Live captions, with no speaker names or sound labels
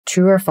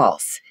True or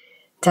false?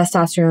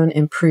 Testosterone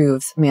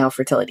improves male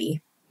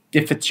fertility.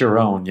 If it's your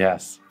own,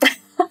 yes.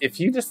 If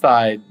you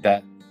decide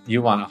that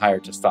you want a higher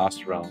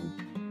testosterone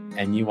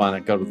and you want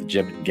to go to the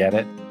gym and get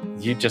it,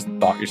 you just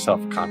bought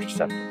yourself a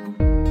contraceptive.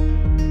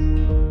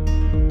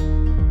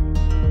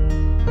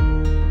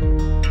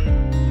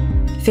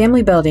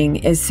 Family building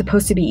is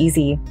supposed to be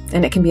easy,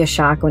 and it can be a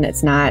shock when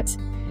it's not.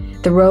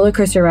 The roller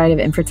coaster ride of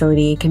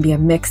infertility can be a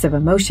mix of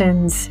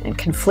emotions and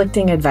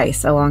conflicting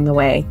advice along the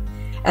way.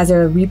 As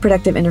a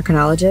reproductive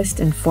endocrinologist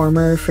and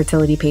former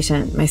fertility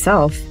patient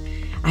myself,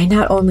 I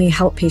not only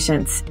help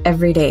patients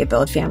every day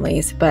build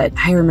families, but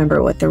I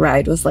remember what the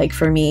ride was like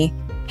for me.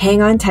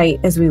 Hang on tight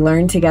as we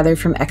learn together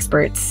from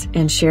experts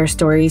and share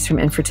stories from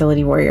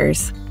infertility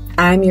warriors.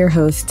 I'm your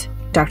host,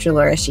 Dr.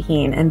 Lora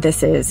Shahine, and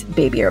this is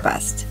Baby or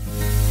Bust.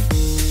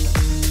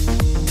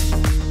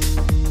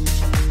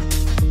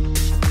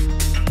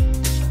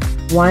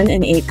 One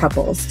in 8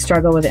 couples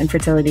struggle with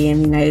infertility in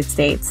the United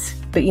States,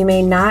 but you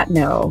may not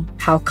know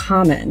how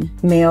common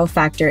male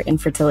factor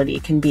infertility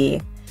can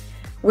be.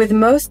 With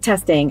most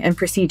testing and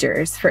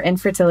procedures for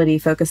infertility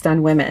focused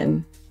on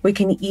women, we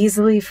can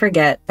easily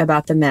forget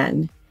about the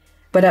men,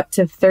 but up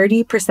to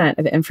 30%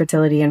 of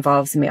infertility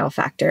involves male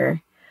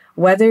factor.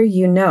 Whether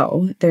you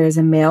know there is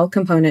a male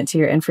component to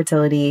your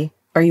infertility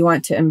or you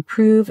want to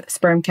improve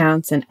sperm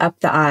counts and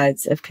up the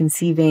odds of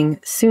conceiving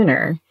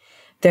sooner,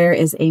 there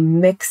is a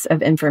mix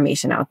of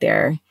information out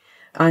there.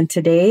 On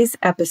today's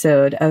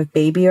episode of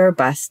Baby or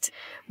Bust,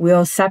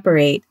 we'll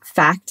separate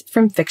fact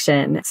from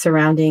fiction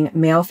surrounding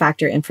male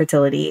factor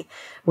infertility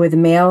with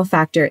male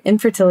factor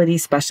infertility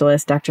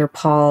specialist Dr.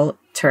 Paul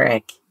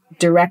Turek,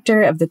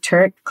 director of the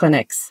Turek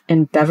Clinics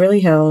in Beverly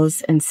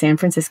Hills and San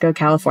Francisco,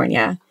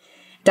 California.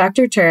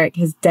 Dr. Turek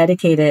has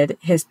dedicated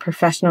his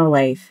professional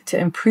life to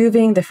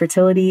improving the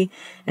fertility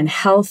and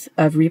health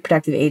of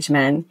reproductive age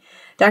men.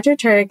 Dr.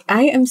 Turek,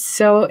 I am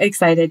so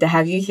excited to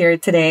have you here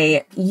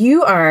today.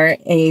 You are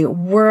a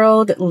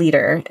world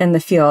leader in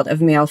the field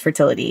of male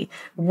fertility.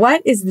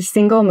 What is the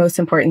single most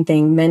important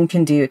thing men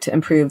can do to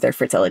improve their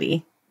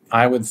fertility?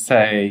 I would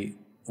say,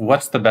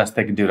 what's the best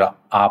they can do to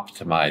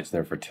optimize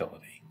their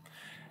fertility?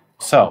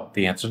 So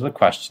the answer to the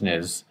question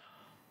is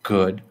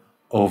good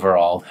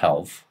overall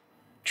health.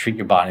 Treat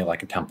your body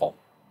like a temple.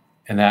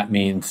 And that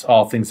means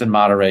all things in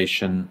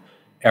moderation,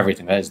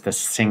 everything. That is the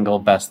single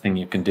best thing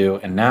you can do.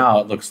 And now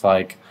it looks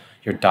like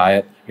your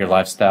diet, your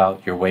lifestyle,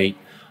 your weight,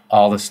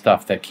 all the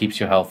stuff that keeps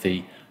you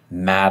healthy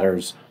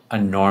matters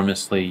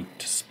enormously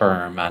to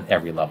sperm on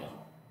every level.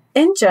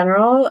 In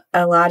general,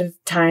 a lot of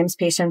times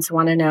patients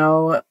want to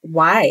know,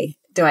 why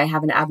do I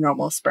have an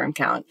abnormal sperm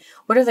count?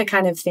 What are the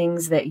kind of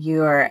things that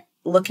you are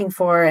looking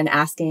for and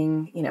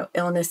asking,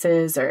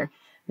 illnesses or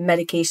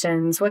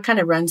medications? What kind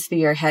of runs through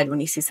your head when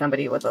you see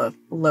somebody with a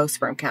low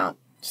sperm count?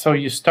 So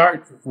you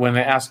start, when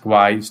they ask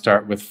why, you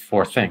start with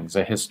 4 things: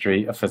 a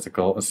history, a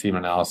physical, a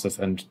semen analysis,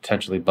 and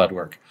potentially blood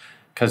work,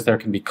 because there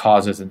can be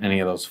causes in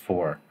any of those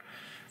 4.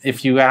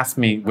 If you ask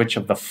me which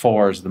of the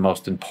 4 is the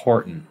most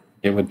important,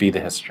 it would be the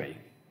history.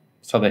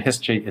 So the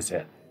history is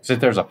it. So if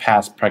there's a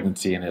past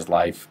pregnancy in his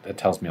life, that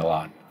tells me a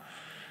lot.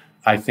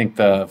 I think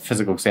the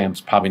physical exam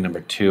is probably number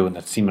 2, and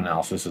the semen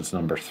analysis is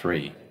number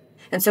 3.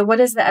 And so what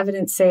does the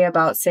evidence say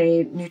about,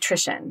 say,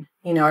 nutrition?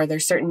 Are there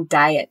certain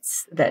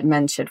diets that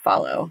men should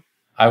follow?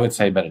 I would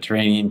say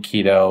Mediterranean,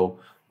 keto,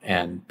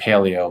 and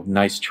paleo,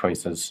 nice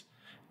choices.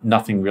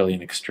 Nothing really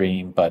an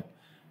extreme, but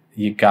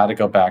you got to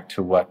go back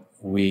to what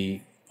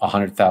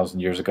 100,000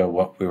 years ago,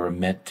 what we were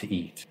meant to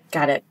eat.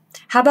 Got it.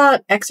 How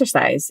about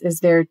exercise?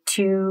 Is there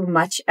too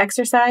much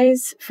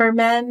exercise for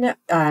men?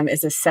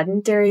 Is a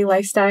sedentary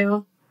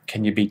lifestyle?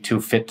 Can you be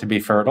too fit to be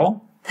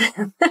fertile?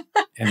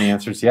 And the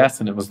answer is yes,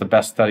 and it was the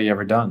best study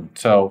ever done.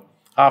 So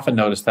I often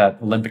notice that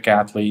Olympic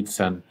athletes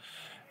and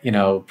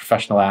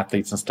professional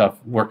athletes and stuff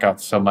work out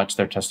so much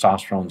their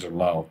testosterones are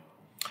low.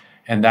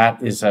 And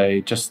that is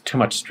just too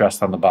much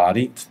stress on the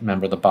body.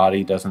 Remember, the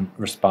body doesn't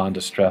respond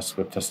to stress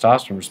with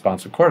testosterone,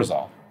 responds with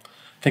cortisol.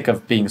 Think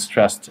of being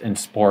stressed in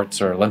sports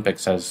or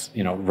Olympics as,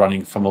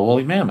 running from a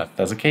woolly mammoth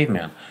as a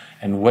caveman.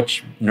 And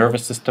which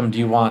nervous system do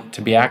you want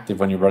to be active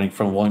when you're running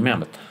from a woolly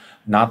mammoth?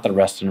 Not the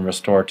rest and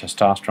restore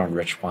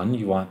testosterone-rich one.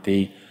 You want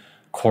the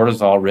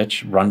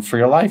cortisol-rich run for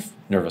your life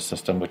nervous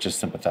system, which is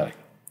sympathetic.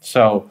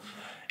 So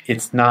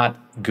it's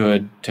not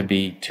good to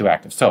be too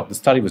active. So the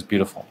study was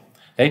beautiful.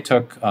 They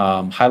took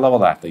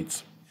high-level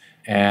athletes,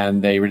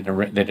 and they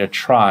did a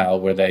trial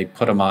where they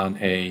put them on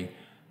a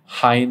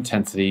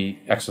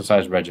high-intensity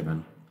exercise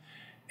regimen.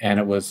 And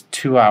it was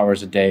 2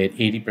 hours a day at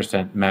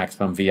 80%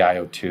 maximum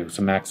ViO2,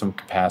 so maximum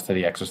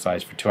capacity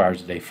exercise for 2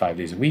 hours a day, 5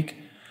 days a week.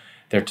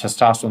 Their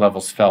testosterone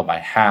levels fell by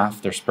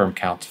half. Their sperm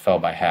counts fell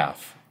by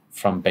half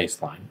from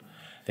baseline.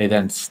 They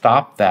then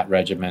stopped that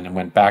regimen and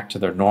went back to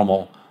their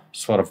normal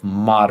sort of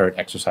moderate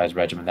exercise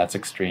regimen. That's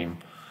extreme.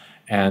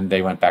 And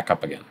they went back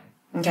up again.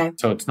 Okay.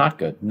 So it's not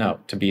good, no,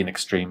 to be an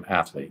extreme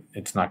athlete.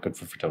 It's not good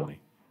for fertility.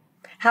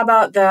 How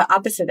about the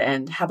opposite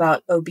end? How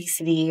about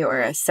obesity or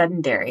a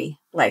sedentary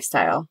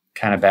lifestyle?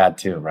 kind of bad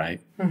too,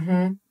 right?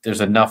 Mm-hmm.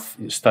 There's enough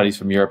studies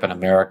from Europe and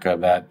America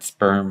that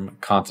sperm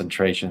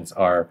concentrations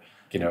are,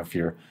 if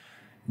you're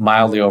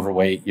mildly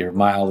overweight, you're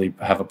mildly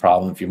have a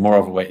problem. If you're more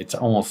overweight,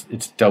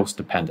 it's dose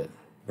dependent.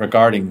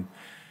 Regarding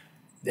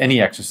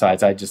any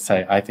exercise, I just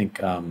say, I think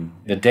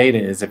the data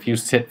is if you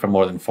sit for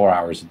more than 4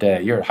 hours a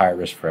day, you're at higher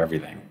risk for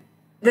everything.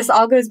 This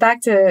all goes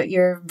back to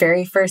your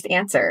very first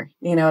answer.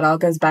 It all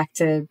goes back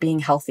to being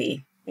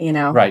healthy,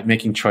 Right,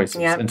 making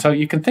choices. Yep. And so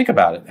you can think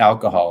about it.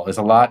 Alcohol is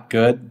a lot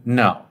good?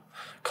 No.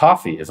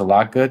 Coffee is a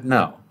lot good?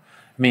 No.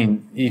 I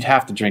mean, you'd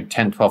have to drink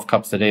 10, 12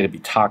 cups a day to be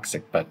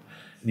toxic, but,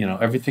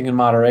 everything in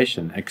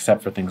moderation,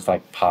 except for things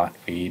like pot,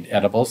 weed,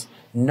 edibles.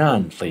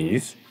 None,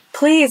 please.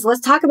 Please,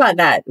 let's talk about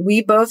that.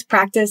 We both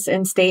practice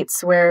in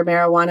states where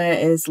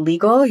marijuana is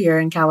legal.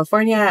 You're in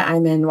California.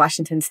 I'm in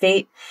Washington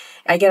State.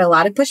 I get a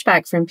lot of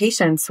pushback from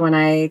patients when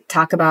I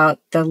talk about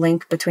the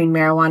link between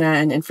marijuana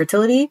and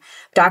infertility.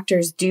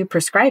 Doctors do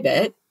prescribe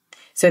it.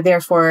 So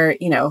therefore,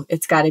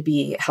 it's got to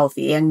be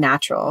healthy and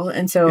natural.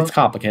 And so it's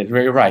complicated.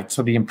 You're right.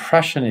 So the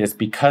impression is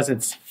because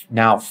it's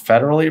now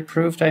federally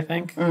approved, I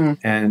think,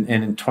 and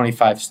in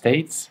 25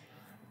 states,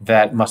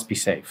 that must be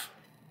safe.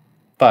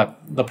 But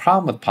the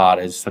problem with pot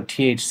is, so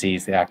THC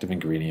is the active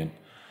ingredient,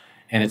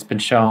 and it's been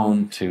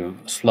shown to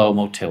slow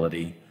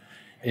motility.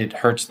 It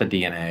hurts the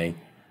DNA. It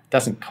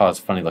doesn't cause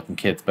funny-looking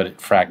kids, but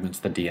it fragments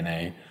the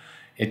DNA.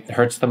 It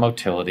hurts the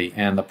motility,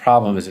 and the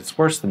problem is it's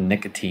worse than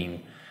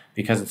nicotine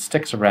because it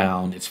sticks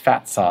around, it's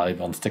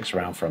fat-soluble and sticks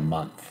around for a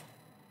month.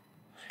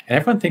 And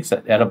everyone thinks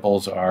that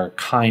edibles are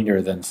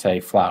kinder than, say,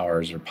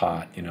 flowers or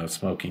pot,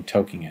 smoking,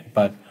 toking it.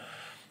 But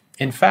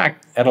in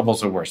fact,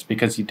 edibles are worse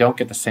because you don't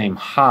get the same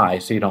high,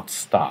 so you don't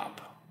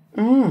stop.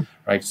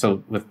 Right?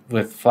 So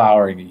with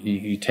flower,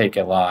 you take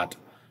a lot,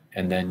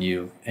 and then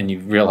you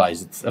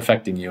realize it's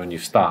affecting you, and you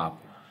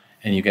stop,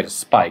 and you get a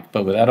spike.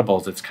 But with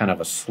edibles, it's kind of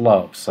a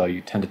slope, so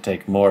you tend to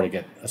take more to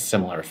get a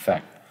similar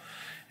effect.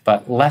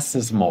 But less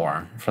is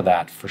more for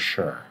that, for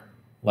sure.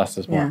 Less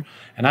is more.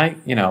 Yeah.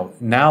 And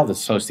now the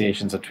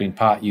associations between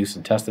pot use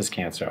and testis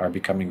cancer are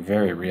becoming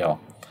very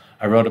real.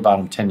 I wrote about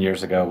them 10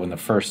 years ago when the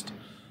first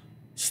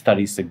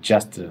study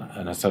suggested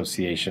an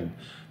association,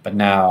 but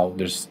now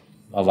there's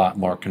a lot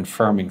more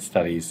confirming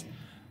studies,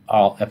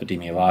 all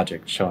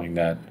epidemiologic, showing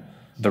that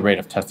the rate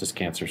of testis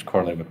cancer is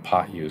correlated with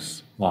pot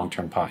use,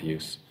 long-term pot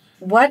use.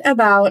 What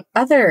about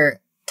other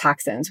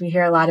toxins? We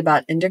hear a lot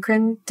about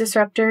endocrine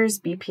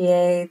disruptors,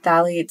 BPA,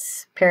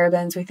 phthalates,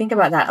 parabens. We think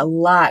about that a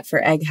lot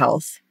for egg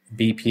health.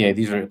 BPA,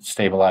 these are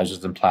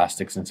stabilizers and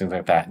plastics and things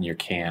like that in your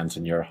cans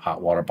and your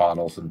hot water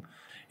bottles. And,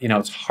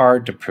 it's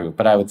hard to prove,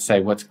 but I would say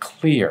what's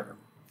clear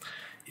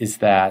is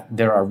that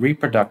there are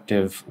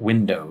reproductive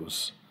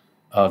windows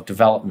of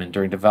development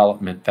during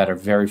development that are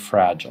very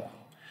fragile.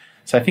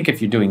 So I think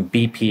if you're doing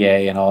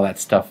BPA and all that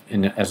stuff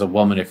as a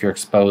woman, if you're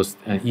exposed,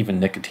 and even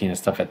nicotine and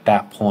stuff at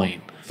that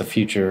point, the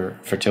future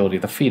fertility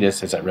of the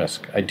fetus is at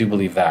risk. I do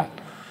believe that.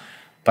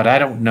 But I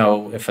don't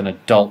know if an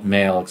adult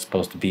male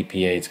exposed to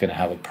BPA is going to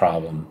have a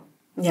problem.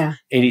 Yeah.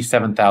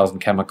 87,000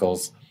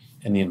 chemicals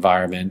in the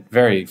environment,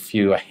 very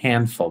few, a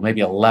handful, maybe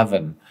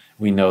 11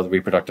 we know the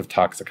reproductive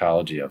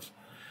toxicology of.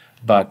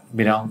 But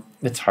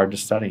it's hard to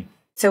study.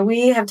 So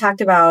we have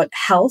talked about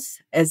health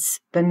as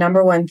the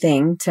number one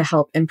thing to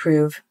help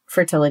improve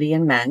fertility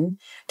in men.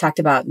 Talked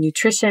about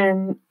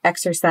nutrition,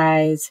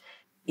 exercise,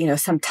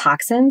 some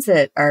toxins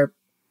that are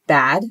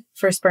bad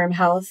for sperm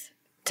health.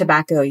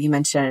 Tobacco, you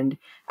mentioned,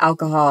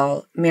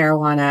 alcohol,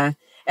 marijuana,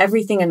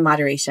 everything in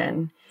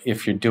moderation.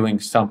 If you're doing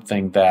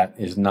something that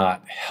is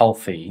not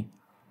healthy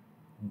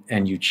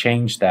and you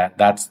change that,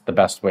 that's the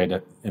best way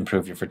to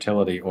improve your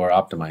fertility or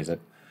optimize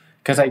it.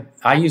 Because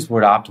I use the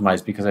word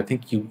optimize because I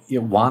think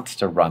it wants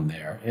to run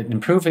there.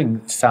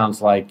 Improving sounds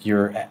like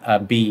you're a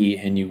B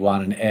and you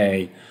want an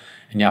A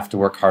and you have to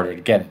work harder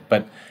to get it.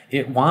 But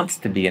it wants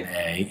to be an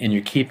A and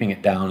you're keeping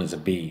it down as a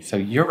B. So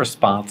you're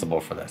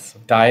responsible for this.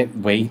 Diet,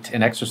 weight,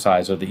 and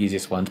exercise are the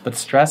easiest ones, but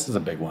stress is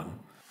a big one.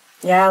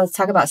 Yeah, let's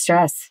talk about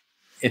stress.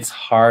 It's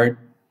hard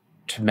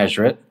to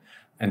measure it.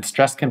 And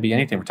stress can be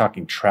anything. We're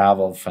talking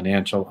travel,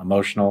 financial,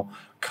 emotional,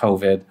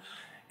 COVID,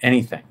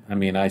 anything. I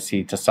mean, I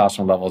see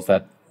testosterone levels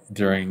that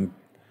during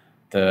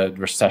the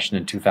recession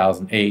in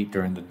 2008,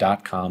 during the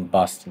dot-com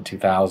bust in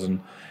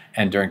 2000,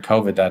 and during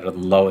COVID that are the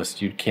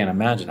lowest. You can't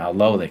imagine how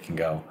low they can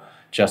go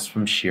just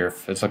from sheer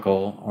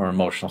physical or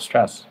emotional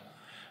stress.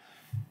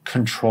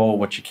 Control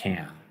what you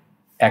can.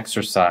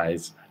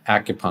 Exercise,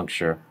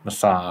 acupuncture,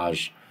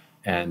 massage,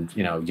 and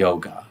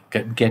yoga.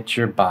 Get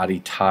your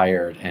body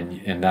tired,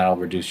 and that'll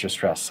reduce your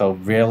stress. So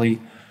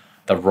really,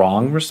 the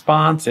wrong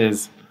response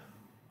is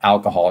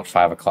alcohol at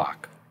 5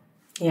 o'clock.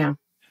 Yeah.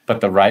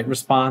 But the right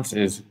response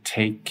is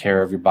take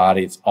care of your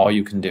body. It's all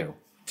you can do.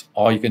 It's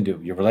all you can do.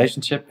 Your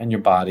relationship and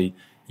your body,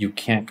 you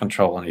can't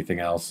control anything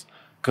else.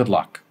 Good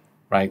luck,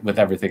 right, with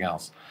everything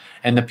else.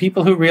 And the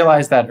people who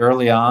realize that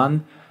early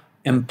on,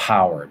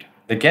 empowered.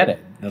 They get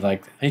it. They're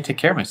like, I need to take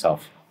care of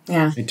myself.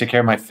 Yeah. I need to take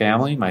care of my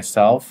family,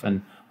 myself,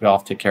 and we all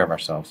have to take care of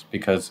ourselves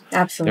because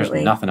Absolutely.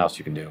 There's nothing else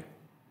you can do.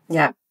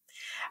 Yeah.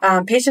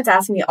 Patients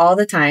ask me all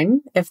the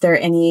time if there are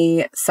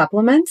any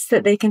supplements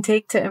that they can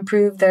take to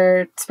improve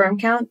their sperm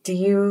count. Do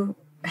you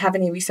have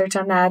any research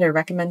on that or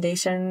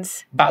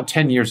recommendations? About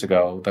 10 years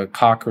ago, the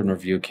Cochrane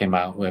Review came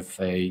out with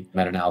a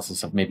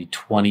meta-analysis of maybe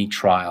 20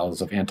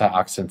 trials of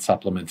antioxidant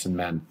supplements in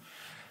men.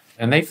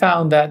 And they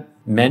found that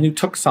men who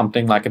took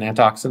something like an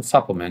antioxidant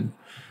supplement,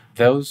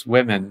 those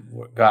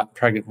women got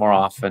pregnant more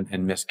often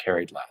and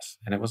miscarried less.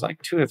 And it was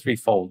like 2 to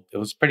 3-fold. It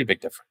was a pretty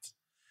big difference.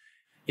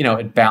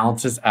 It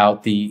balances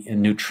out the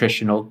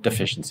nutritional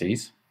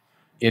deficiencies.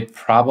 It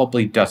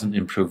probably doesn't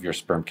improve your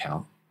sperm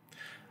count.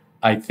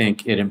 I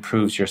think it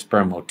improves your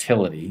sperm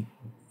motility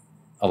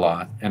a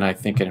lot, and I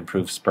think it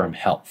improves sperm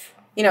health.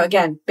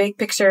 Again, big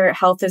picture,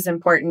 health is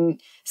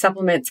important.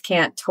 Supplements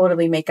can't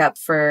totally make up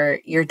for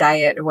your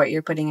diet or what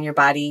you're putting in your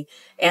body.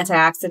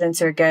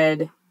 Antioxidants are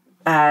good.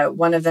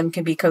 One of them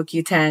can be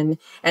CoQ10,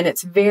 and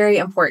it's very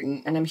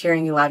important, and I'm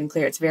hearing you loud and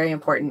clear, it's very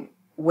important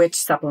which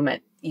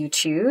supplement you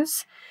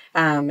choose,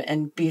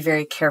 and be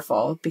very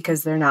careful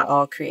because they're not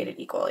all created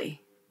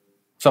equally.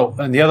 So,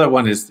 and the other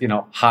one is,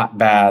 hot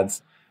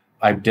baths.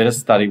 I did a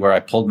study where I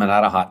pulled men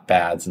out of hot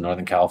baths in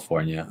Northern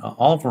California.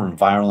 All of them are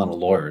environmental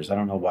lawyers. I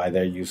don't know why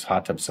they use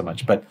hot tubs so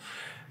much, but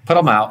put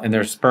them out and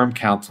their sperm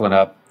counts went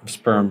up,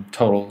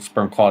 total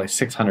sperm quality,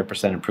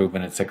 600%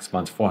 improvement in 6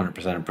 months,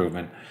 400%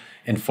 improvement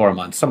in 4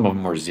 months. Some of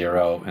them were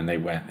 0 and they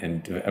went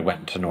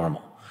into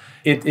normal.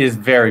 It is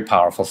very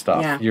powerful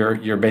stuff. Yeah.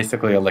 You're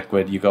basically a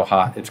liquid. You go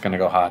hot, it's going to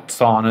go hot.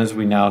 Saunas,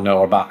 we now know,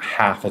 are about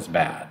half as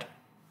bad.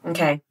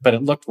 Okay. But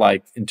it looked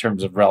like, in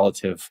terms of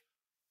relative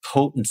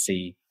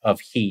potency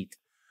of heat,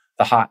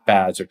 the hot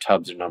baths or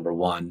tubs are number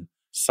 1.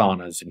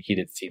 Saunas and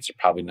heated seats are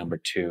probably number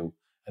 2.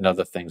 And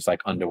other things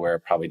like underwear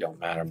probably don't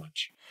matter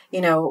much.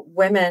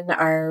 Women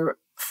are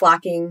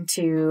flocking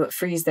to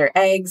freeze their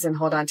eggs and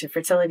hold on to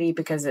fertility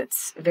because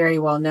it's very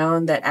well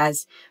known that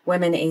as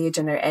women age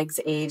and their eggs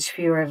age,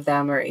 fewer of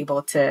them are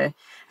able to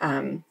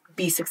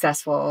be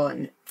successful,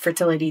 and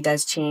fertility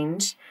does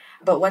change.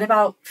 But what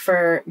about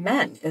for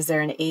men? Is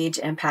there an age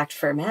impact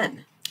for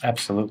men?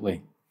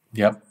 Absolutely.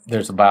 Yep.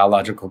 There's a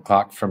biological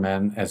clock for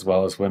men as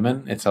well as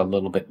women. It's a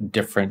little bit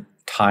different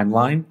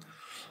timeline.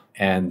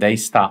 And they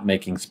stop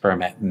making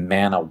sperm at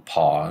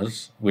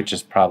menopause, which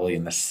is probably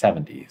in the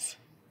 70s.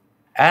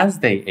 As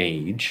they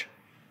age,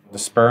 the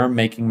sperm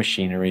making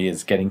machinery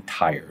is getting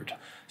tired.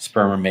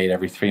 Sperm are made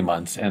every 3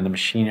 months, and the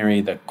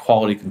machinery, the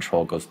quality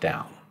control goes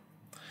down.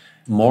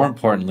 More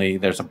importantly,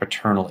 there's a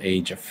paternal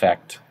age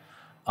effect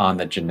on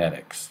the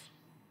genetics.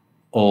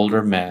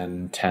 Older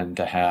men tend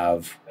to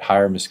have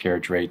higher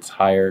miscarriage rates,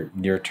 higher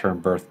near-term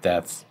birth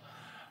deaths,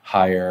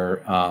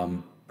 higher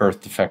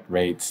birth defect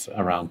rates,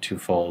 around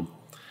 2-fold,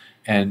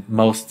 and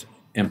most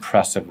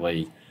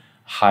impressively,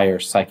 higher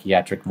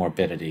psychiatric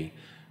morbidity,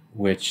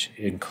 which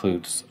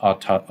includes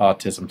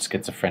autism,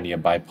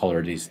 schizophrenia,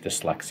 bipolar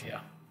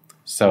dyslexia.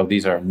 So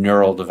these are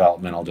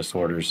neurodevelopmental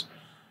disorders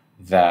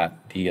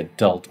that the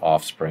adult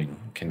offspring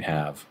can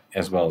have,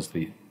 as well as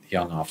the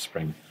young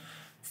offspring.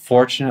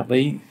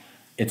 Fortunately,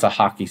 it's a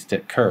hockey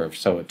stick curve,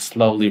 so it's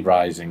slowly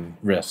rising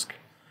risk.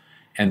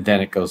 And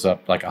then it goes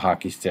up like a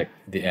hockey stick.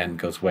 The end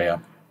goes way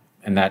up.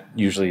 And that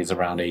usually is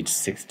around age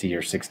 60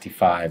 or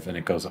 65, and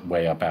it goes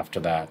way up after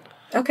that.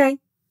 Okay.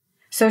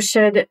 So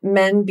should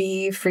men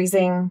be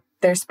freezing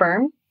their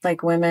sperm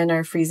like women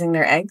are freezing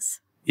their eggs?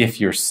 If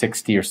you're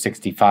 60 or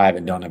 65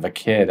 and don't have a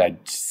kid,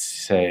 I'd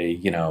say,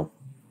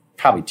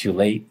 probably too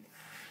late.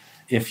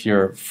 If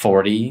you're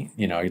 40,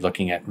 you're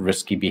looking at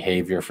risky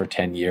behavior for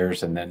 10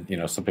 years and then,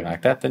 something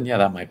like that, then yeah,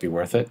 that might be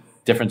worth it.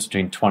 Difference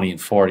between 20 and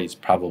 40 is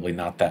probably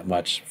not that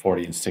much.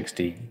 40 and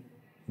 60,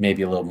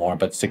 maybe a little more,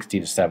 but 60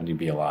 to 70 would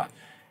be a lot.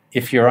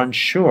 If you're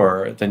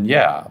unsure, then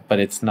yeah, but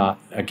it's not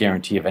a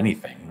guarantee of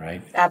anything,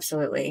 right?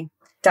 Absolutely.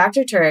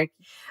 Dr. Turek,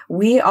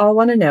 we all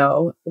want to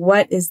know,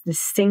 what is the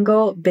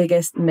single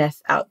biggest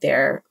myth out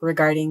there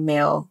regarding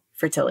male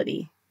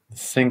fertility? The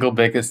single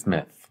biggest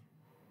myth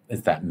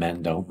is that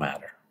men don't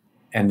matter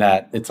and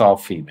that it's all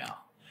female.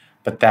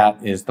 But that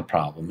is the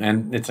problem.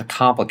 And it's a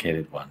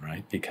complicated one,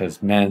 right?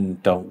 Because men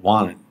don't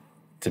want it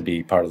to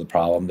be part of the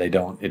problem. They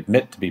don't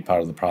admit to be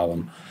part of the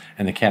problem,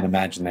 and they can't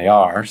imagine they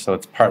are. So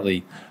it's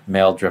partly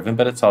male-driven,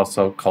 but it's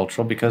also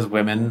cultural because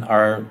women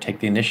take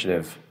the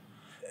initiative.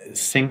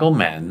 Single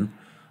men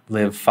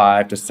live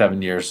 5 to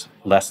 7 years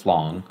less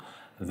long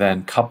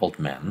than coupled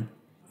men.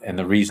 And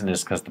the reason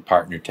is because the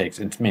partner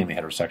it's mainly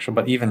heterosexual,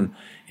 but even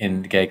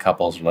in gay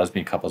couples or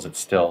lesbian couples, it's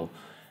still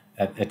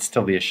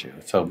the issue.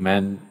 So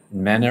men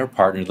or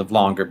partners live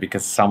longer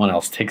because someone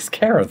else takes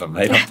care of them.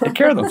 They don't take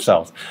care of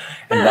themselves.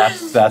 And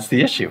that's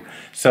the issue.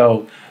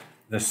 So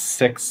the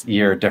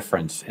 6-year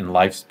difference in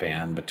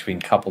lifespan between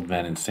coupled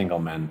men and single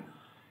men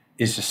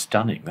is just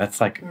stunning.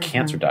 That's like a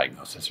cancer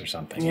diagnosis or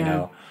something,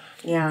 Yeah.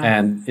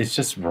 And it's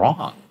just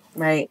wrong.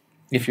 Right.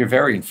 If you're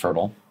very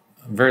infertile,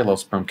 very low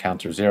sperm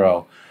count or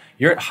 0,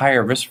 you're at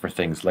higher risk for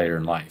things later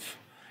in life.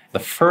 The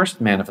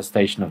first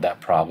manifestation of that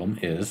problem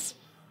is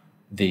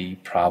the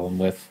problem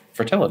with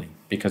fertility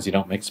because you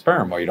don't make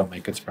sperm or you don't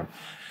make good sperm.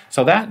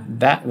 So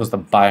that was the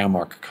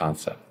biomarker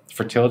concept.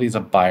 Fertility is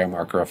a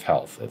biomarker of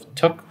health. It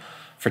took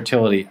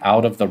fertility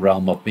out of the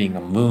realm of being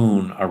a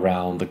moon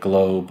around the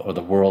globe or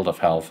the world of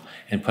health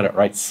and put it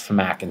right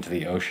smack into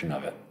the ocean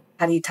of it.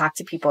 How do you talk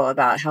to people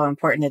about how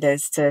important it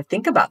is to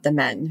think about the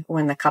men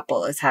when the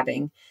couple is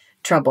having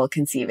trouble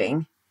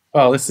conceiving?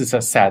 Well, this is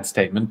a sad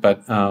statement,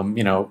 but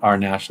our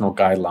national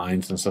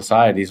guidelines and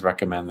societies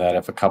recommend that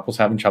if a couple's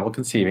having trouble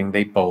conceiving,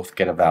 they both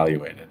get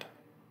evaluated.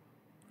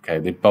 Okay,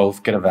 they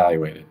both get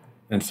evaluated.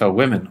 And so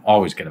women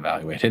always get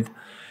evaluated.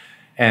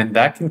 And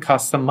that can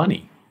cost some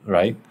money,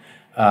 right?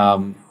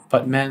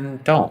 But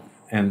men don't.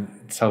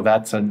 And so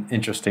that's an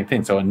interesting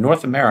thing. So in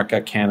North America,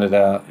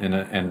 Canada, in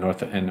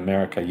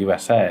America,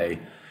 USA,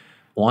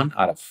 1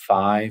 out of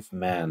 5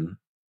 men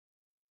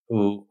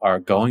who are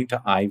going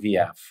to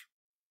IVF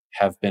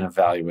have been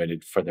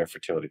evaluated for their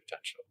fertility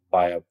potential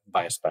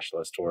by a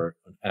specialist or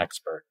an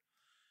expert.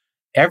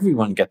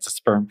 Everyone gets a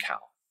sperm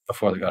count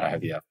before they go to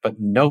IVF, but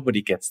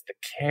nobody gets the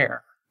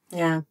care.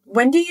 Yeah.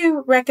 When do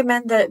you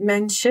recommend that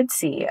men should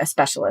see a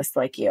specialist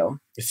like you?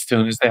 As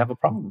soon as they have a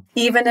problem.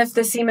 Even if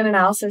the semen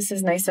analysis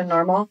is nice and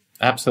normal?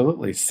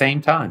 Absolutely.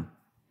 Same time.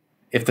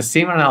 If the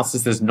semen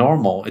analysis is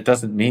normal, it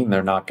doesn't mean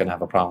they're not going to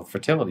have a problem with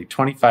fertility.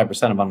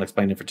 25% of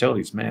unexplained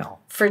infertility is male.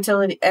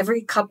 Fertility,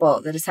 every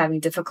couple that is having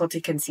difficulty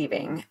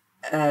conceiving,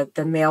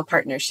 the male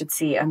partner should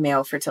see a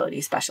male fertility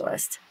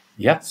specialist.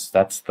 Yes,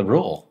 that's the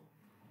rule.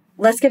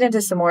 Let's get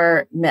into some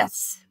more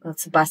myths.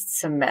 Let's bust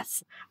some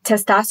myths.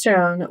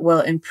 Testosterone will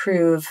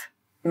improve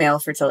male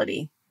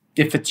fertility.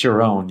 If it's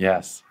your own,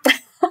 yes.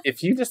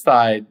 If you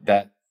decide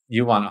that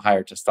you want a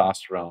higher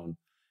testosterone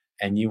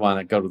and you want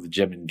to go to the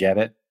gym and get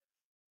it,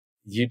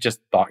 you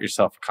just bought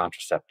yourself a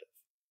contraceptive.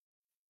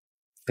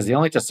 Because the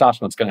only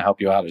testosterone that's going to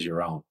help you out is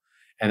your own.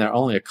 And there are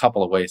only a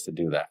couple of ways to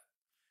do that.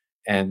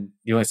 And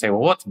you always say, well,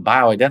 what's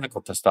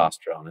bioidentical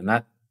testosterone?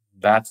 And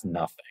that's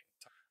nothing.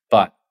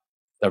 But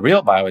the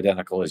real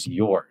bioidentical is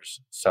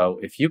yours. So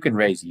if you can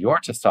raise your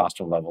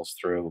testosterone levels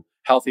through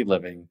healthy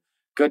living,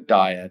 good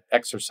diet,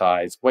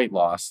 exercise, weight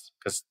loss,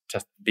 because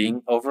just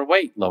being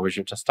overweight lowers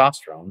your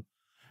testosterone,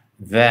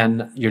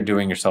 then you're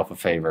doing yourself a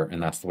favor,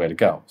 and that's the way to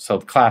go. So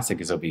the classic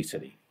is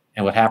obesity.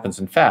 And what happens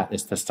in fat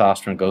is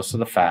testosterone goes to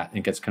the fat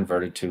and gets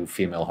converted to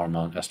female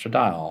hormone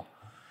estradiol.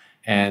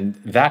 And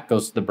that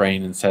goes to the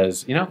brain and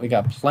says, we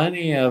got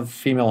plenty of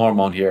female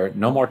hormone here,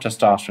 no more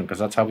testosterone, because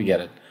that's how we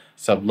get it.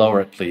 So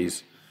lower it,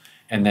 please.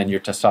 And then your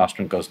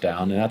testosterone goes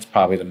down, and that's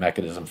probably the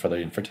mechanism for the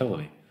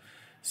infertility.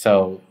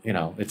 So,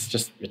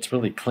 it's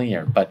really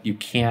clear, but you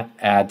can't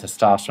add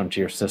testosterone to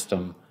your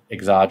system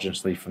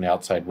exogenously from the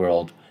outside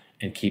world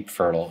and keep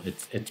fertile.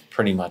 It's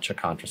pretty much a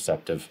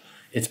contraceptive.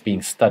 It's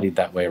being studied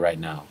that way right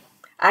now.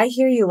 I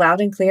hear you loud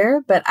and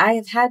clear, but I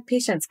have had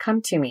patients come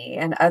to me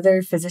and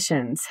other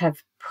physicians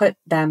have put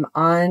them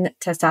on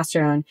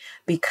testosterone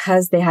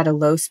because they had a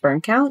low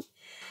sperm count.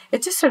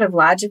 It just sort of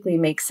logically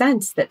makes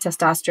sense that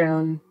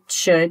testosterone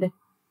should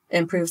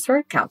improve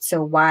sperm count.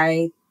 So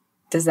why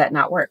does that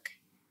not work?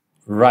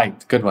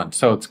 Right. Good one.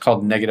 So it's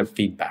called negative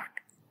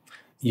feedback.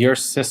 Your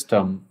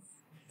system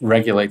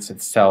regulates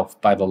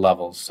itself by the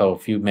levels. So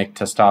if you make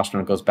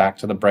testosterone, it goes back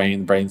to the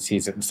brain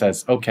sees it and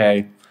says,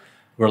 okay,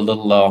 we're a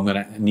little low. I'm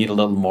going to need a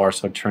little more.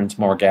 So it turns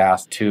more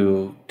gas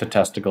to the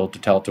testicle to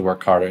tell it to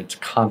work harder. It's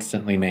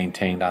constantly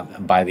maintained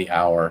by the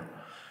hour.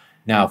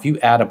 Now, if you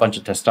add a bunch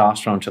of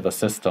testosterone to the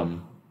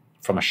system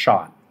from a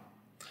shot,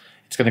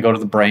 it's going to go to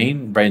the brain.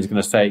 The brain's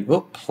going to say,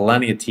 oh,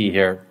 plenty of T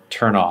here,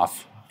 turn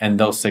off. And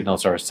those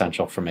signals are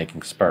essential for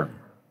making sperm.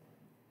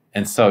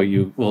 And so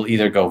you will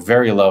either go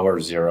very low or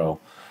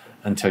zero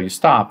until you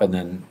stop. And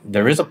then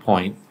there is a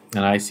point,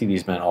 and I see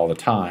these men all the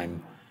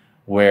time,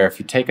 where if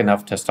you take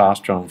enough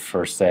testosterone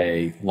for,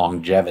 say,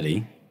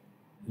 longevity,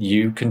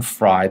 you can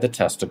fry the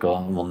testicle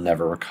and will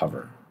never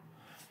recover.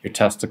 Your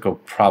testicle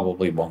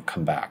probably won't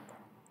come back.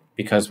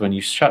 Because when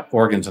you shut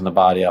organs in the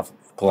body off,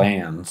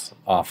 glands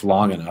off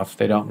long enough,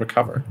 they don't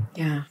recover.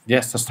 Yeah.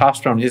 Yes,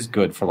 testosterone is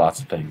good for lots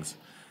of things,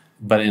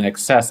 but in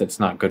excess, it's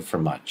not good for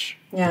much.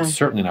 Yeah. It's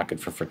certainly not good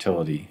for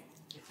fertility.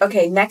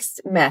 Okay,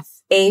 next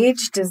myth.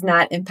 Age does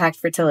not impact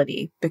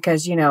fertility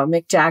because,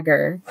 Mick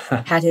Jagger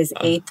had his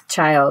 8th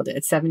child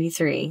at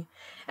 73.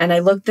 And I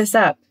looked this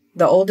up.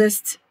 The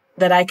oldest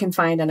that I can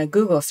find on a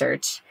Google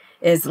search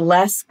is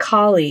Les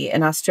Colley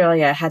in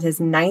Australia, had his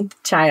 9th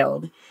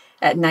child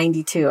at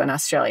 92 in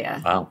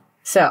Australia. Wow.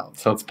 So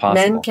it's possible.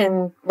 Men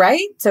can,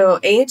 right? So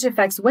age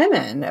affects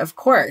women, of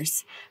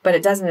course, but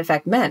it doesn't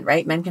affect men,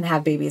 right? Men can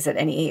have babies at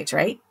any age,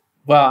 right?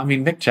 Well,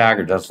 Mick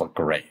Jagger does look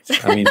great.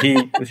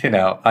 He,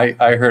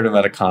 I heard him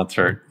at a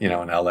concert, in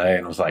LA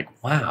and was like,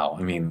 wow.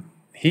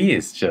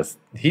 He's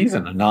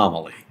an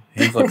anomaly.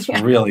 He looks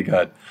really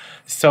good.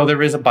 So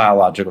there is a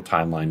biological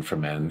timeline for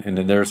men, and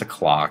then there's a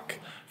clock.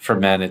 For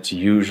men, it's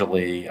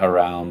usually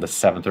around the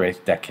 7th or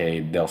 8th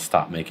decade, they'll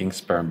stop making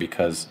sperm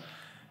because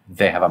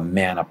they have a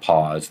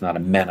menopause, not a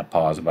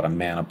menopause, but a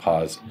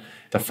menopause.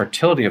 The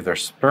fertility of their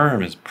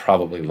sperm is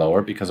probably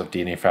lower because of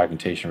DNA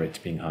fragmentation rates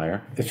being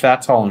higher. If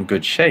that's all in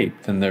good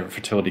shape, then their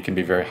fertility can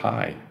be very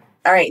high.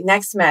 All right,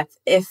 next myth.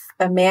 If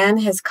a man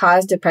has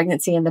caused a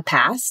pregnancy in the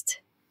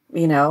past,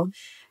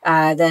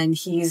 then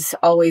he's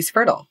always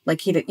fertile.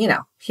 Like he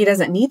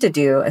doesn't need to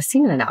do a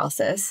semen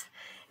analysis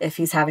if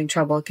he's having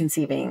trouble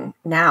conceiving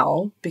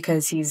now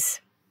because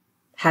he's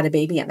had a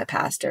baby in the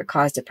past or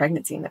caused a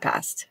pregnancy in the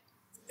past.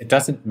 It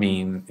doesn't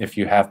mean if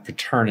you have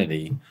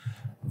paternity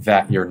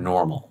that you're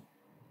normal.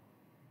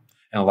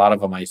 And a lot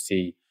of them I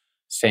see,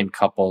 same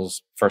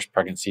couples, first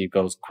pregnancy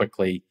goes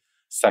quickly,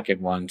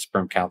 second one,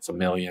 sperm count's 1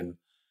 million,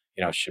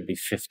 it should be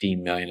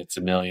 15 million, it's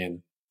 1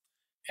 million.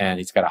 And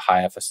he's got a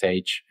high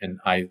FSH. And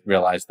I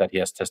realized that he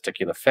has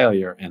testicular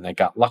failure and they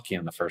got lucky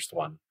on the first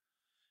one.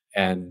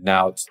 And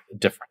now it's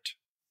different.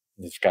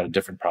 He's got a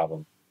different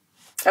problem.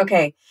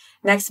 Okay.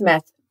 Next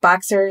myth,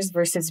 boxers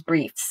versus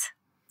briefs.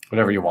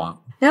 Whatever you want.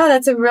 No,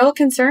 that's a real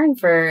concern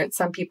for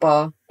some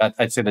people.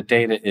 I'd say the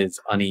data is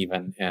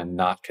uneven and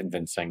not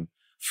convincing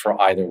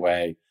for either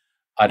way.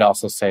 I'd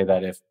also say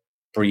that if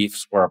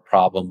briefs were a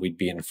problem, we'd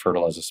be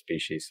infertile as a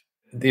species.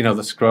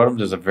 The scrotum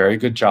does a very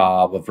good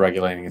job of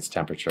regulating its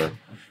temperature.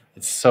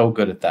 It's so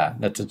good at that.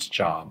 That's its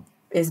job.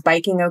 Is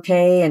biking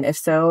okay? And if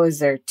so, is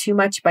there too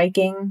much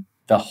biking?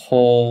 The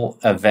whole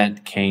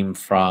event came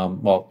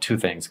from, two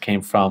things.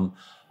 Came from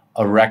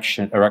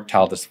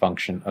erectile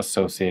dysfunction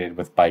associated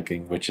with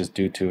biking, which is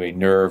due to a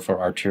nerve or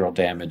arterial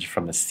damage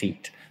from the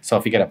seat. So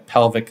if you get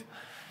pelvic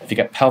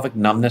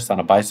numbness on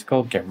a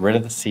bicycle, get rid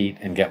of the seat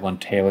and get one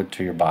tailored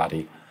to your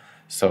body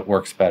so it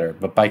works better.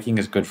 But biking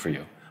is good for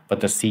you. But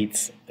the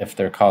seats, if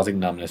they're causing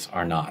numbness,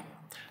 are not.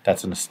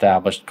 That's an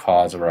established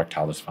cause of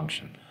erectile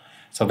dysfunction.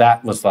 So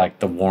that was like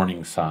the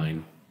warning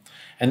sign.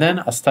 And then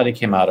a study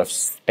came out of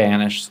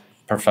Spanish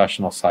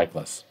professional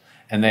cyclists.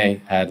 And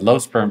they had low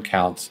sperm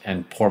counts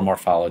and poor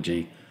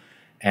morphology.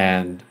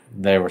 And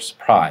they were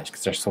surprised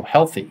because they're so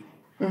healthy.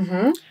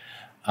 Mm-hmm.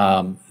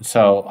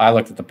 So I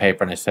looked at the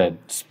paper and I said,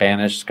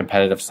 Spanish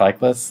competitive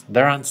cyclists,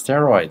 they're on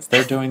steroids.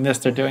 They're doing this,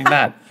 they're doing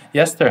that.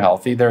 Yes, they're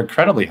healthy. They're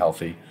incredibly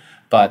healthy.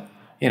 But,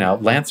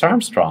 Lance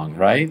Armstrong,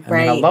 right? I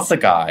mean, I love the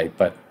guy,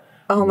 but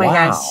oh my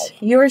gosh,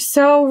 you are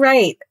so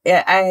right.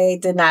 I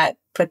did not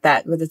put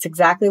that, but it's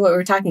exactly what we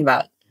were talking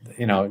about.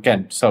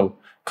 Again, so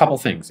a couple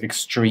things.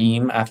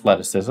 Extreme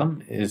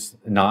athleticism is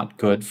not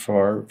good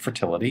for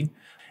fertility.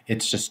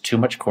 It's just too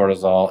much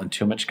cortisol and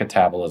too much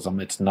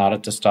catabolism. It's not a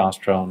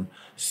testosterone,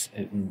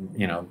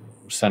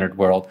 centered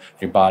world.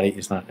 Your body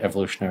is not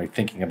evolutionary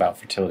thinking about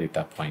fertility at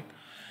that point.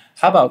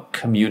 How about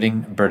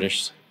commuting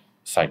British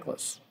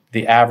cyclists?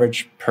 The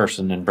average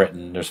person in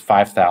Britain, there's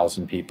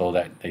 5,000 people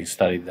that they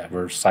studied that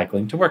were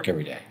cycling to work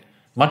every day.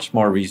 Much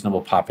more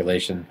reasonable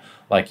population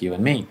like you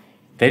and me.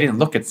 They didn't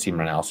look at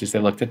semen analyses. They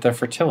looked at their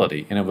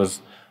fertility, and it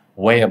was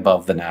way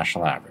above the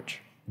national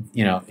average.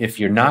 If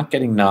you're not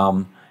getting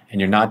numb and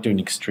you're not doing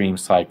extreme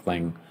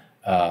cycling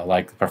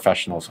like the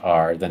professionals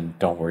are, then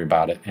don't worry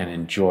about it and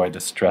enjoy the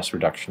stress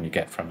reduction you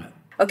get from it.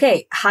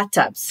 Okay, hot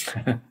tubs.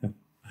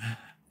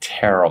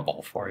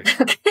 Terrible for you.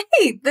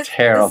 Okay, this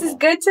is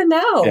good to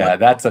know. Yeah,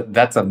 that's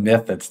a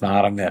myth. It's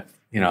not a myth.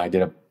 I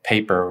did a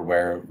paper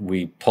where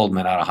we pulled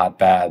men out of hot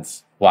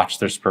baths, watched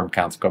their sperm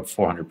counts go up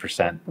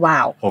 400%.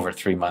 Wow. Over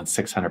 3 months,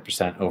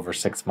 600% over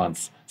 6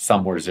 months.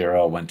 Some were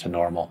zero, went to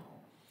normal.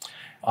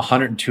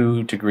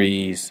 102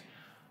 degrees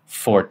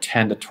for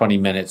 10 to 20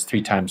 minutes,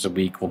 3 times a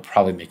week will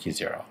probably make you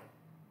zero.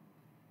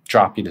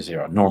 Drop you to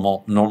zero.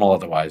 Normal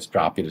otherwise,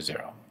 drop you to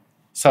zero.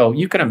 So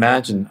you can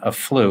imagine a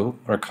flu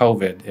or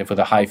COVID, if with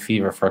a high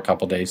fever for a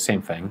couple of days,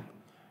 same thing.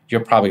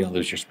 You're probably going to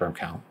lose your sperm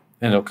count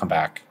and it'll come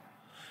back.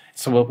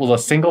 So will a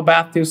single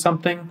bath do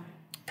something?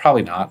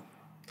 Probably not.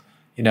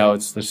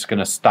 It's just going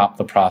to stop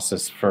the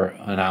process for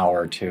an hour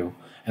or two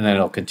and then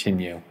it'll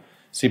continue.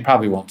 So you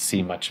probably won't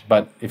see much.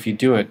 But if you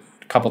do it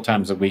a couple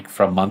times a week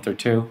for a month or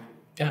two,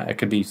 yeah, it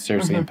could be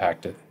seriously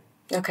impacted.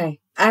 Okay.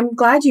 I'm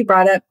glad you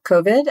brought up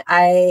COVID.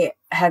 I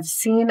have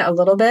seen a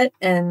little bit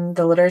in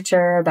the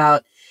literature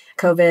about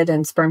COVID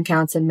and sperm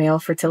counts and male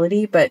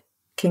fertility, but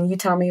can you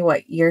tell me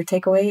what your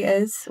takeaway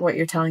is, what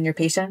you're telling your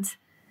patients?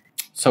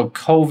 So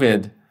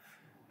COVID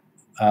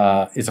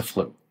is a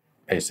flu,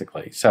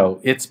 basically.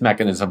 So its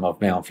mechanism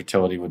of male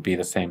infertility would be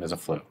the same as a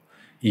flu.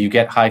 You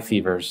get high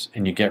fevers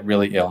and you get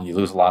really ill and you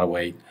lose a lot of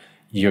weight,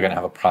 you're going to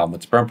have a problem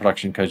with sperm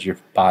production because your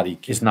body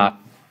is not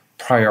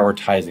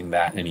prioritizing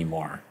that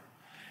anymore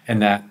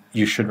and that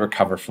you should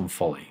recover from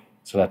fully.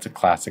 So that's a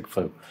classic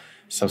flu.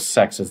 So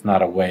sex is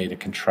not a way to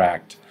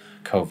contract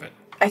COVID.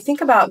 I think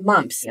about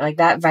mumps, like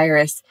that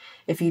virus,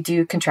 if you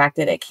do contract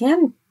it, it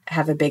can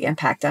have a big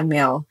impact on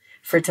male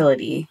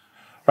fertility.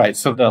 Right.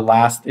 So the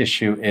last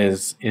issue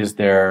is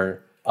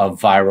there a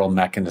viral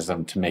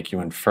mechanism to make you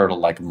infertile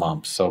like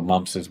mumps? So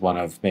mumps is one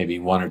of maybe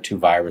 1 or 2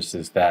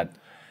 viruses that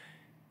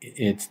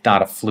it's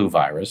not a flu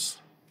virus,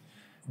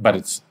 but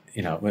it's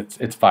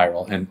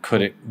viral. And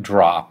could it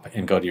drop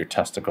and go to your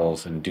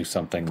testicles and do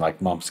something like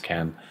mumps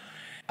can?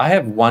 I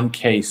have one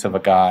case of a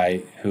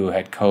guy who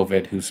had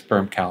COVID, whose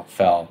sperm count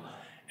fell,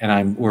 and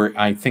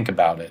I think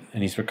about it,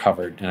 and he's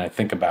recovered, and I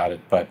think about it,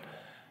 but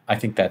I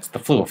think that's the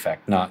flu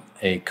effect, not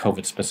a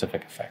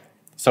COVID-specific effect.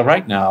 So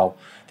right now,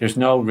 there's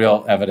no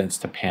real evidence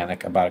to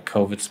panic about a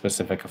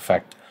COVID-specific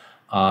effect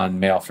on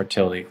male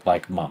fertility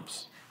like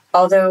mumps.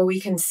 Although we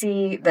can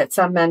see that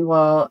some men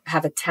will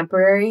have a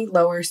temporary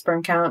lower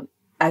sperm count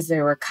as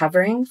they're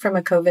recovering from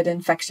a COVID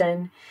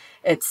infection,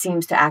 it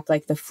seems to act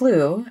like the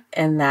flu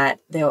in that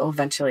they'll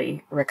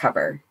eventually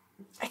recover.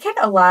 I get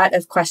a lot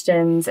of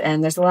questions,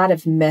 and there's a lot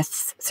of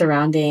myths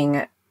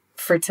surrounding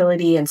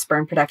fertility and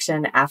sperm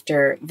production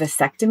after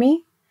vasectomy.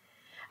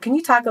 Can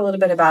you talk a little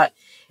bit about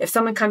if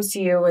someone comes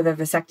to you with a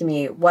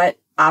vasectomy, what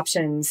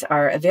options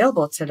are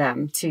available to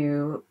them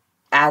to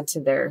add to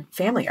their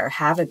family or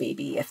have a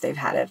baby if they've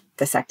had a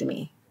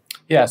vasectomy?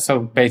 Yeah, so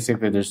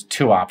basically there's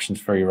two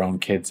options for your own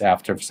kids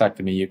after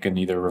vasectomy. You can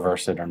either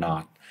reverse it or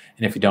not.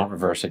 And if you don't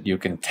reverse it, you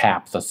can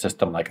tap the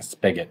system like a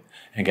spigot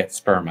and get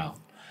sperm out.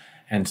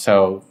 And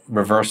so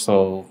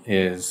reversal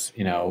is,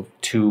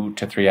 2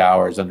 to 3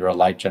 hours under a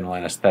light general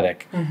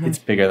anesthetic. Mm-hmm. It's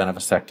bigger than a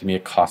vasectomy.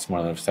 It costs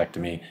more than a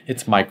vasectomy.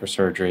 It's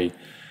microsurgery.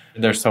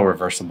 They're so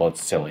reversible,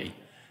 it's silly.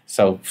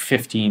 So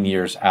 15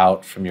 years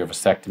out from your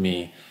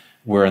vasectomy,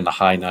 we're in the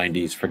high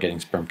 90s for getting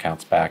sperm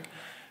counts back.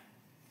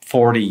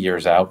 40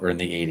 years out, we're in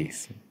the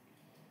 80s.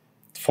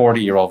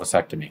 40-year-old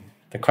vasectomy.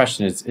 The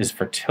question is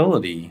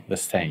fertility the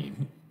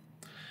same?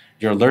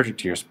 You're allergic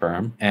to your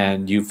sperm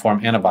and you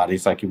form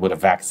antibodies like you would a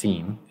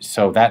vaccine.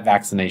 So that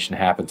vaccination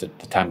happens at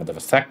the time of the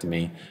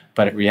vasectomy,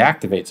 but it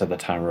reactivates at the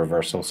time of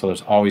reversal. So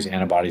there's always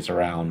antibodies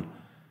around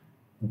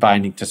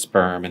binding to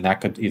sperm, and that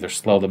could either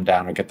slow them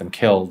down or get them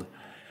killed.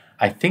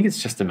 I think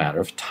it's just a matter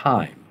of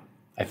time.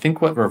 I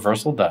think what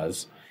reversal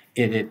does,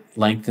 it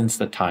lengthens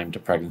the time to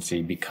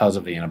pregnancy because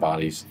of the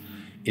antibodies.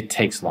 It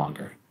takes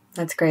longer.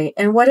 That's great.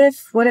 And what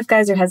if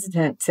guys are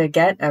hesitant to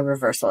get a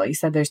reversal? You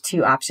said there's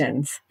two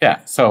options.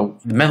 Yeah. So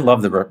the men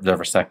love the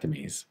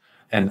vasectomies.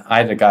 And I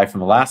had a guy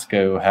from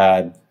Alaska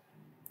who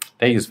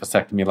they used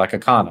vasectomy like a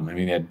condom. I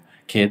mean, they had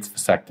kids,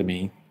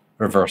 vasectomy,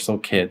 reversal,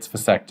 kids,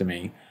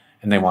 vasectomy,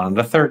 and they wanted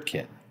a third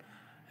kid.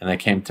 And they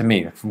came to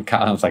me.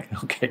 I was like,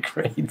 okay,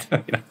 great.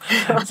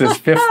 It's his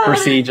fifth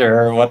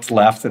procedure. What's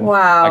left? And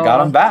wow. I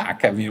got him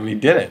back. I mean, we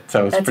did it.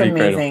 So it's pretty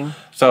amazing.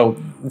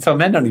 Creative. So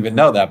men don't even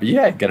know that. But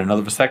yeah, get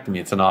another vasectomy.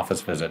 It's an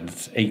office visit.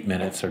 It's 8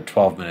 minutes or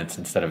 12 minutes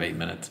instead of 8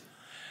 minutes.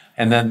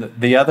 And then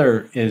the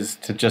other is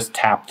to just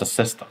tap the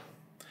system.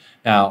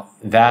 Now,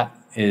 that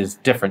is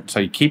different. So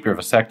you keep your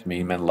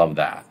vasectomy. Men love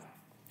that.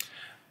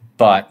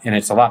 And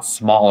it's a lot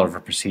smaller of a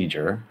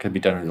procedure. Could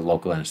be done under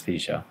local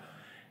anesthesia.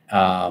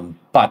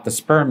 But the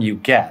sperm you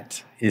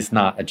get is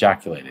not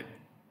ejaculated.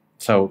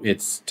 So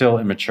it's still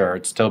immature.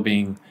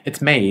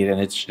 It's made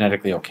and it's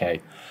genetically okay.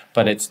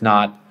 But it's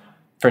not,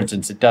 for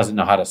instance, it doesn't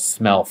know how to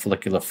smell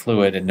follicular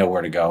fluid and know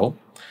where to go.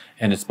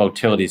 And its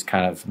motility is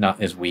kind of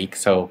not as weak.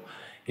 So,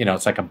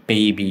 it's like a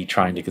baby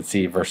trying to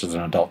conceive versus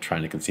an adult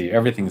trying to conceive.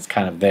 Everything's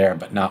kind of there,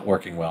 but not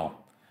working well.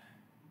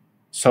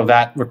 So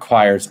that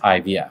requires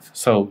IVF.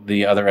 So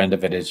the other end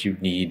of it is you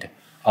need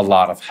a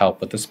lot of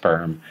help with the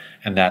sperm,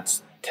 and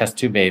that's test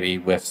tube baby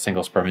with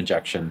single sperm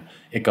injection.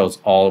 It goes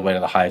all the way to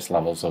the highest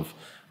levels of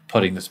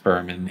putting the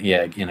sperm in the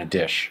egg in a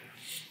dish.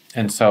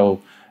 And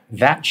so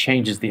that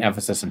changes the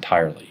emphasis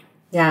entirely.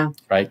 Yeah.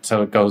 Right?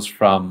 So it goes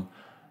from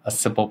a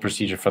simple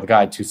procedure for the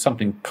guy to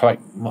something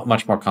quite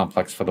much more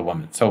complex for the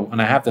woman. So when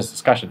I have this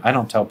discussion, I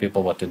don't tell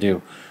people what to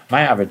do.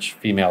 My average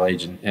female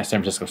age in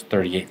San Francisco is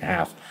 38 and a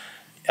half,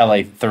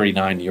 LA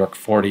 39, New York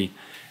 40.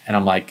 And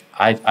I'm like,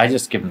 I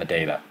just give them the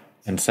data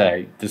and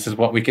say, this is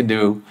what we can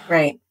do.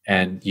 Right.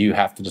 And you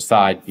have to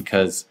decide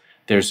because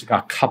there's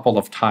a couple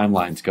of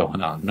timelines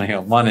going on.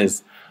 One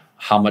is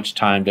how much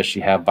time does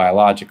she have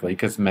biologically?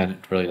 Because men,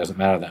 it really doesn't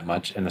matter that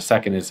much. And the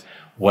second is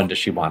when does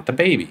she want the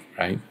baby,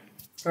 right?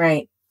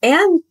 Right.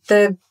 And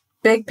the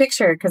big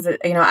picture, because,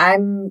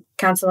 I'm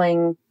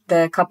counseling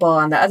the couple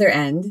on the other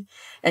end,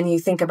 and you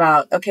think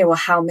about, okay, well,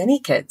 how many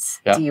kids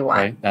do you want?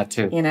 Right, that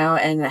too.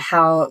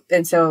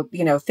 And so,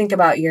 think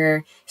about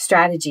your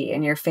strategy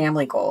and your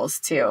family goals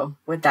too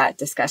with that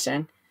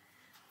discussion.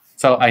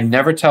 So I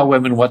never tell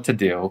women what to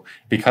do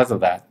because of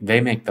that. They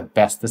make the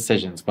best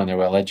decisions when they're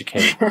well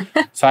educated.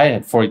 So I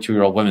had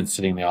 42-year-old women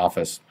sitting in the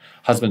office.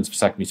 Husband's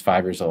vasectomy is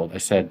 5 years old. I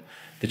said,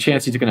 the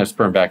chance he's going to have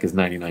sperm back is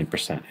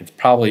 99%. It's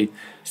probably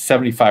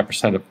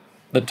 75% of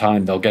the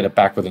time they'll get it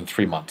back within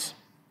 3 months.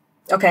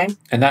 Okay.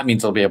 And that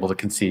means they'll be able to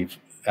conceive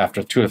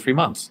after 2 to 3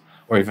 months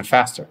or even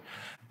faster.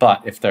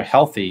 But if they're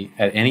healthy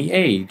at any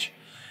age,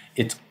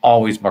 it's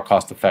always more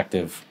cost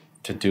effective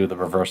to do the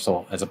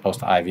reversal as opposed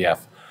to IVF.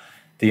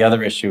 The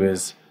other issue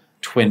is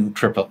twin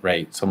triplet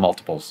rate, so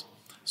multiples.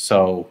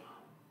 So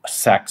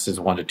sex is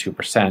 1% to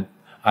 2%,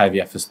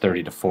 IVF is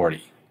 30 to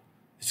 40.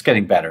 It's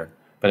getting better,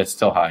 but it's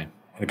still high.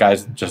 The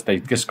guys they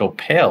just go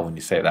pale when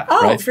you say that.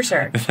 Oh, right? For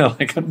sure. They're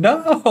like,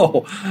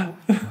 no.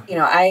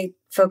 I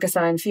focus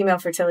on female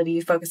fertility,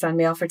 you focus on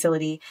male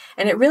fertility,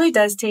 and it really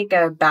does take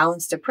a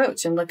balanced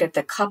approach and look at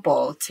the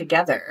couple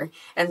together.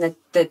 And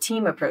the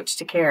team approach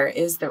to care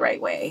is the right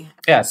way.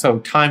 Yeah, so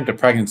time to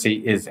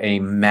pregnancy is a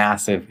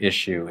massive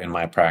issue in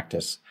my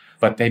practice,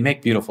 but they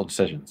make beautiful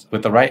decisions.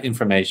 With the right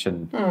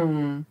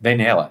information, they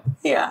nail it.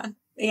 Yeah.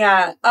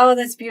 Yeah. Oh,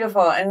 that's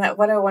beautiful. And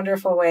what a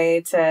wonderful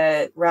way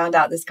to round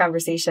out this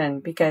conversation,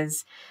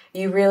 because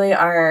you really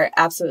are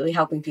absolutely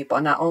helping people,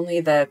 not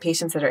only the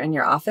patients that are in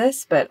your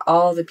office, but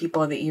all the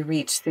people that you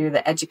reach through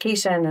the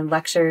education and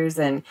lectures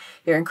and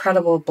your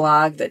incredible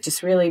blog that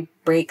just really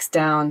breaks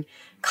down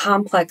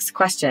complex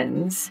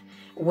questions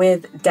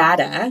with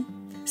data.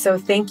 So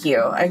thank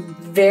you. I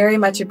very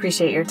much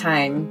appreciate your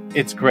time.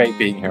 It's great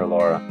being here,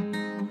 Laura.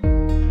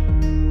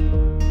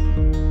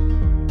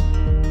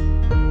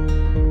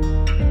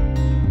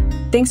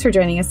 Thanks for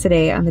joining us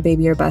today on the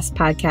Baby or Bust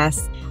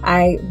podcast.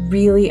 I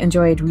really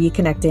enjoyed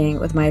reconnecting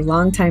with my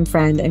longtime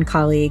friend and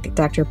colleague,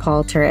 Dr.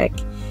 Paul Turek.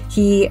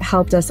 He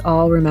helped us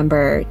all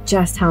remember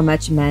just how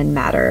much men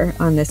matter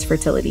on this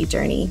fertility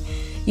journey.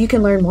 You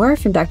can learn more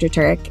from Dr.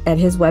 Turek at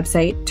his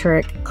website,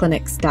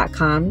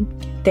 turekclinics.com.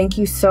 Thank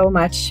you so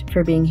much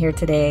for being here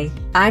today.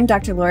 I'm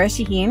Dr. Lora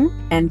Shahine,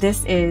 and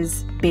this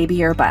is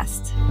Baby or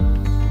Bust.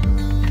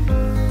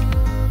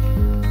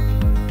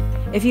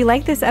 If you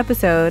like this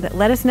episode,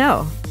 let us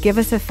know. Give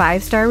us a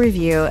 5-star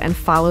review and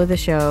follow the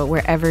show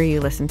wherever you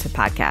listen to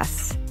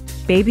podcasts.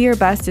 Baby or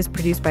Bust is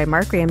produced by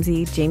Mark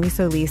Ramsey, Jamie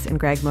Solis, and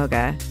Greg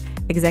Moga.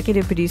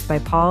 Executive produced by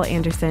Paul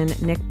Anderson,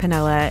 Nick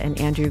Pinella, and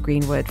Andrew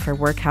Greenwood for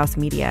Workhouse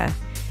Media.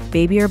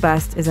 Baby or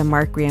Bust is a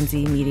Mark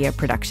Ramsey media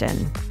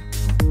production.